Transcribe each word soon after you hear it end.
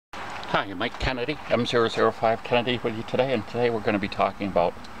Hi, Mike Kennedy, M005 Kennedy with you today, and today we're going to be talking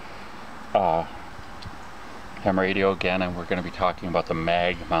about ham radio again, and we're going to be talking about the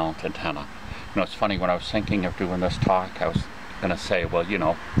mag mount antenna. You know, it's funny, when I was thinking of doing this talk, I was going to say, well, you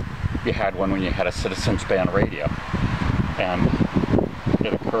know, you had one when you had a Citizens Band radio, and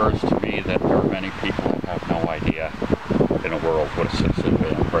it occurs to me that there are many people that have no idea in the world what a Citizen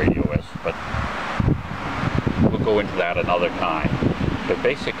Band radio is, but we'll go into that another time. But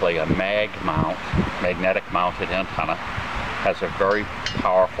basically a mag mount, magnetic mounted antenna, has a very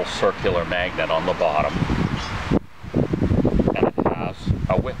powerful circular magnet on the bottom, and it has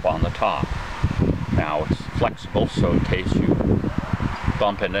a whip on the top. Now it's flexible, so in case you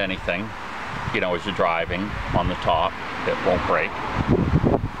bump into anything, you know, as you're driving on the top, it won't break.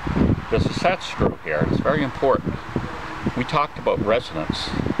 There's a set screw here. It's very important. We talked about resonance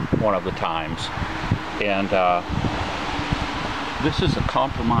one of the times, and this is a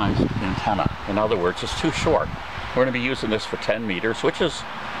compromised antenna. In other words, it's too short. We're going to be using this for 10 meters, which is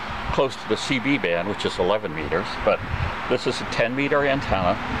close to the CB band, which is 11 meters, but this is a 10-meter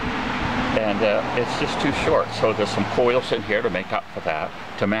antenna, and it's just too short. So there's some coils in here to make up for that,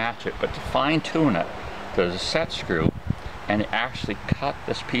 to match it, but to fine-tune it, there's a set screw, and actually cut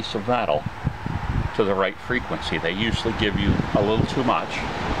this piece of metal to the right frequency. They usually give you a little too much,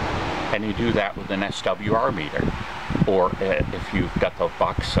 and you do that with an SWR meter. Or if you've got the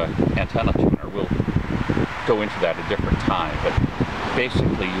Vox antenna tuner, we'll go into that at a different time. But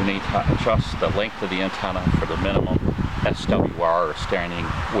basically you need to adjust the length of the antenna for the minimum SWR, or standing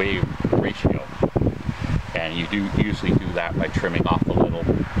wave ratio. And you usually do that by trimming off a little.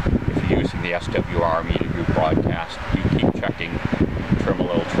 If you're using the SWR meter you broadcast, you keep checking, trim a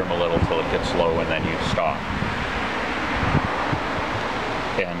little till it gets low, and then you stop.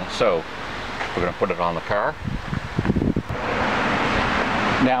 And so we're going to put it on the car.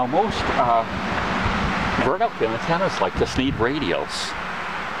 Now most vertical antennas like this need radials.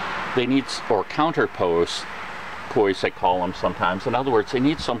 They need, or counterpoise they call them sometimes. In other words, they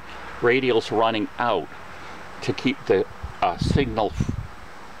need some radials running out to keep the signal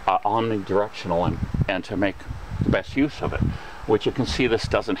omnidirectional and to make the best use of it, which you can see this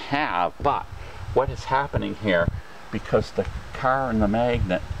doesn't have. But what is happening here, because the car and the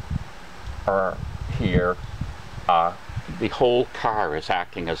magnet are here, the whole car is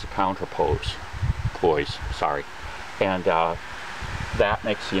acting as a counterpoise, and that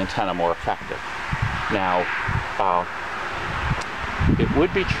makes the antenna more effective. Now, it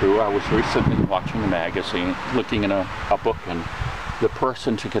would be true, I was recently watching a magazine, looking in a book, and the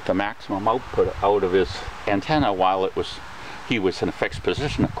person, to get the maximum output out of his antenna while he was in a fixed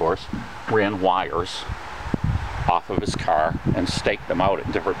position, of course, ran wires off of his car and staked them out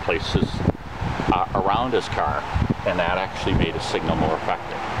at different places around his car, and that actually made his signal more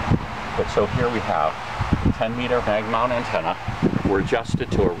effective. But so here we have a 10-meter mag mount antenna. We're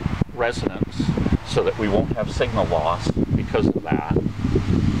adjusted to a resonance so that we won't have signal loss because of that.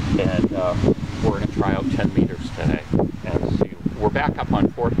 And we're going to try out 10 meters today and see. We're back up on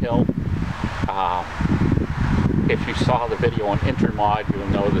Fort Hill. If you saw the video on Intermod, you'll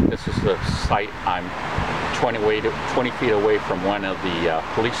know that this is the site. I'm 20 feet away from one of the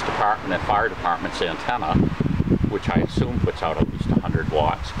police department and fire department's antenna, which I assume puts out at least 100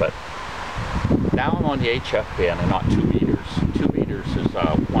 watts. But now I'm on the HF band and not 2 meters. 2 meters is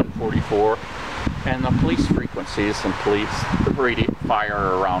 144, and the police frequencies and the radio fire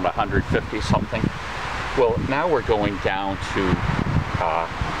are around 150 something. Well, now we're going down to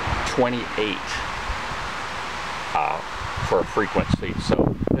 28 for a frequency,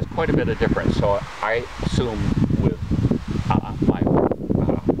 so there's quite a bit of difference. So I assume with my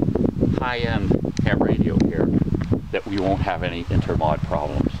high-end ham radio here that we won't have any intermod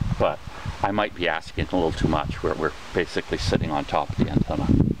problems, but I might be asking a little too much, where we're basically sitting on top of the antenna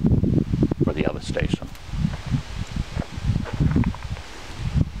for the other station.